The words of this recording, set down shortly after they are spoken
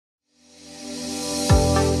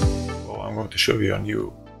going to show you a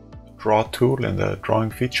new draw tool in the drawing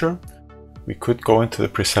feature. We could go into the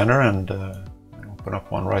presenter and open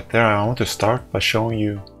up one right there. I want to start by showing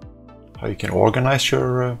you how you can organize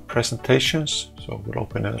your presentations. So we'll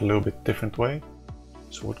open it a little bit different way.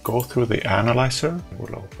 So we'll go through the analyzer.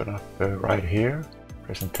 We'll open up right here,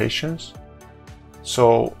 presentations.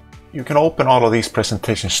 So you can open all of these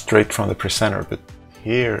presentations straight from the presenter, but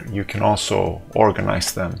here you can also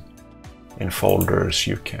organize them in folders.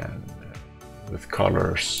 You can with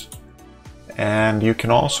colors, and you can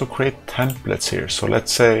also create templates here. So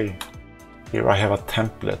let's say here I have a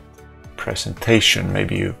template presentation.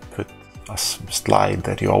 Maybe you put a slide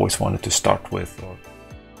that you always wanted to start with, or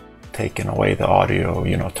taken away the audio,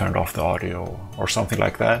 turned off the audio or something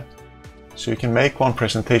like that. So you can make one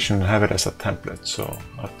presentation and have it as a template. So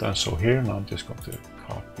I've done so here. Now I'm just going to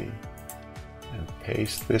copy and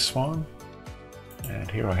paste this one. And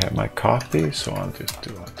here I have my copy. So I'll just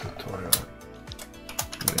do a tutorial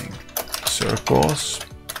linked circles,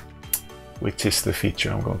 which is the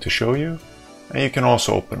feature I'm going to show you. And you can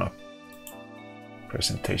also open up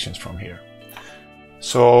presentations from here.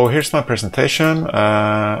 So here's my presentation.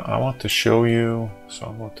 I want to show you, so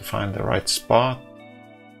I'm going to find the right spot.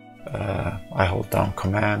 I hold down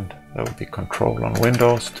Command, that would be Control on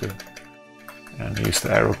Windows, and use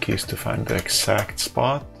the arrow keys to find the exact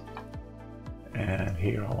spot. And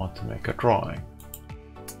here I want to make a drawing.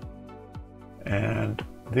 And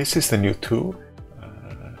this is the new tool,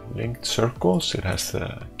 linked circles. It has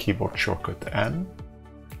the keyboard shortcut N.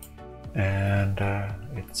 And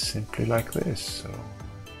it's simply like this. So,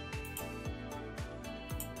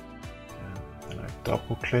 and I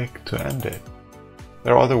double click to end it.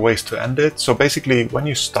 There are other ways to end it. So basically, when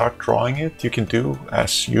you start drawing it, you can do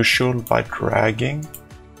as usual by dragging.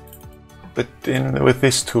 But with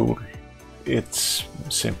this tool, it's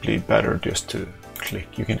simply better just to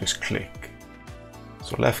click. You can just click.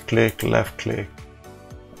 So left click,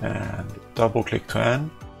 and double click to end.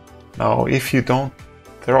 Now, if you don't,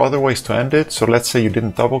 there are other ways to end it. So let's say you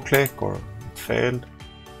didn't double click or it failed.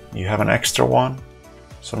 You have an extra one.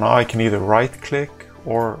 So now I can either right click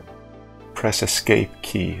or press escape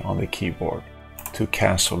key on the keyboard to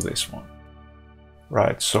cancel this one.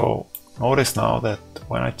 Right, so notice now that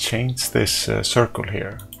when I change this circle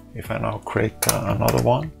here, if I now create another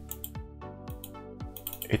one,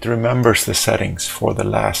 it remembers the settings for the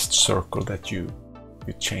last circle that you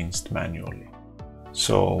changed manually.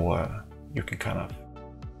 So you can kind of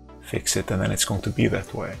fix it, and then it's going to be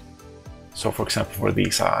that way. So for example, for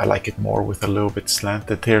these, I like it more with a little bit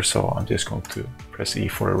slanted here, so I'm just going to press E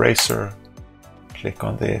for eraser, click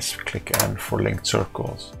on this, click N for linked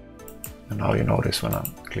circles. And now you notice when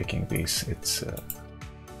I'm clicking these, it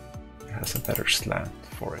has a better slant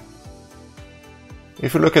for it.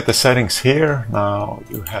 If you look at the settings here, now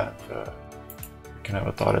you have, you can have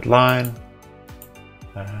a dotted line,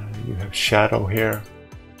 you have shadow here,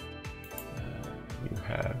 you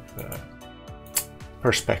have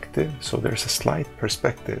perspective, so there's a slight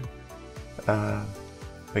perspective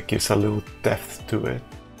that gives a little depth to it.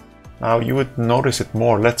 Now you would notice it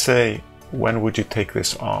more. Let's say, when would you take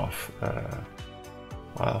this off?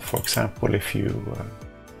 Well, for example, if you're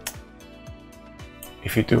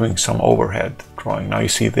doing some overhead drawing, now you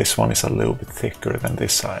see this one is a little bit thicker than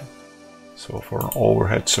this side. So for an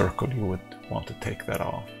overhead circle, you would want to take that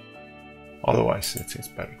off. Otherwise, it's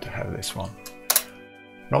better to have this one.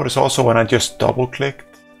 Notice also when I just double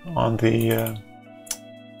clicked on the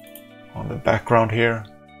background here,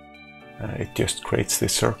 it just creates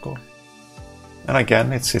this circle. And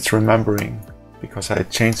again, it's remembering because I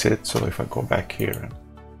changed it. So if I go back here and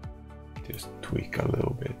just tweak a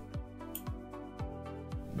little bit.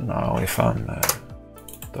 Now if I'm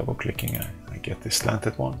double clicking, I get this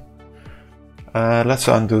slanted one. Let's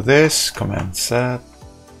undo this, Command Z.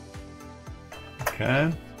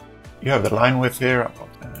 Okay, you have the line width here,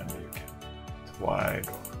 and you can it's wide,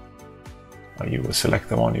 or you will select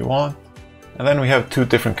the one you want. And then we have two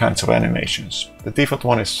different kinds of animations. The default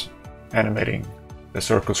one is animating the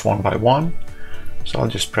circles one by one. So I'll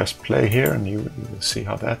just press play here and you will see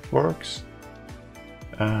how that works.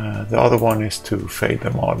 The other one is to fade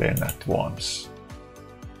them all in at once.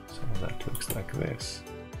 So that looks like this.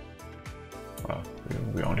 Well,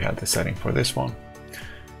 we only had the setting for this one.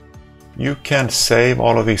 You can save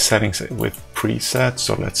all of these settings with presets.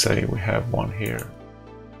 So let's say we have one here,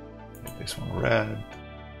 make this one red,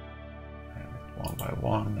 one by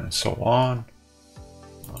one, and so on,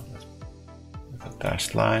 with a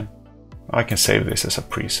dashed line. I can save this as a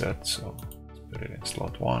preset, so let's put it in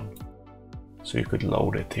slot 1. So you could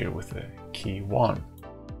load it here with the key 1.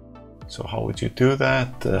 So how would you do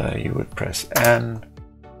that? You would press N.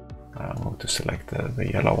 I'm going to select the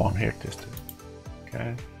yellow one here.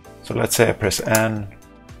 Okay. So let's say I press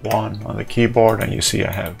N1 on the keyboard, and you see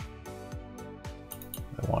I have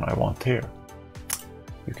the one I want here.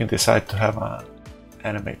 You can decide to have an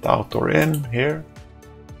animate out or in here,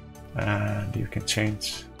 and you can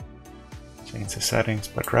change the settings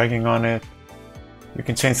by dragging on it. You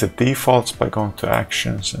can change the defaults by going to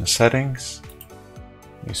Actions and Settings.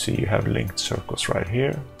 You see you have linked circles right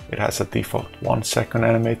here. It has a default 1 second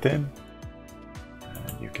animate in,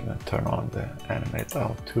 and you can then turn on the animate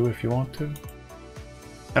out too if you want to.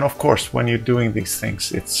 And of course, when you're doing these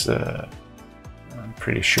things, it's I'm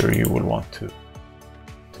pretty sure you will want to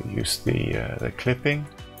use the clipping.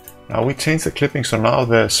 Now we changed the clipping, so now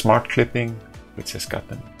the smart clipping, which has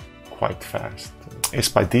gotten quite fast, is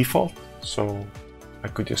by default. So I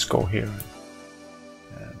could just go here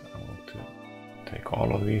and I want to take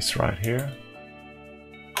all of these right here,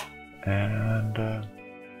 and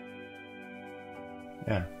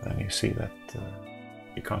yeah, then you see that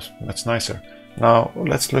becomes much nicer. Now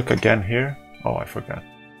let's look again here. Oh, I forgot.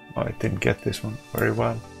 Oh, I didn't get this one very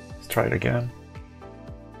well. Let's try it again.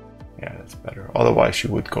 Yeah, that's better. Otherwise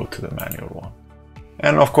you would go to the manual one.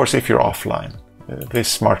 And of course, if you're offline, this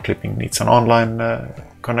smart clipping needs an online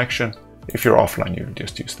connection. If you're offline, you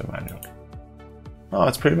just use the manual. Oh,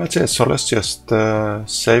 that's pretty much it. So let's just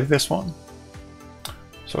save this one.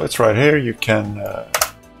 So it's right here. You can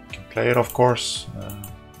play it, of course,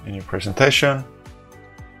 in your presentation,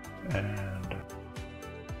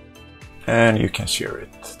 and you can share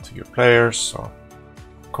it to your players or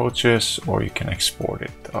coaches, or you can export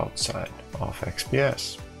it outside of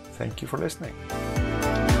XPS. Thank you for listening.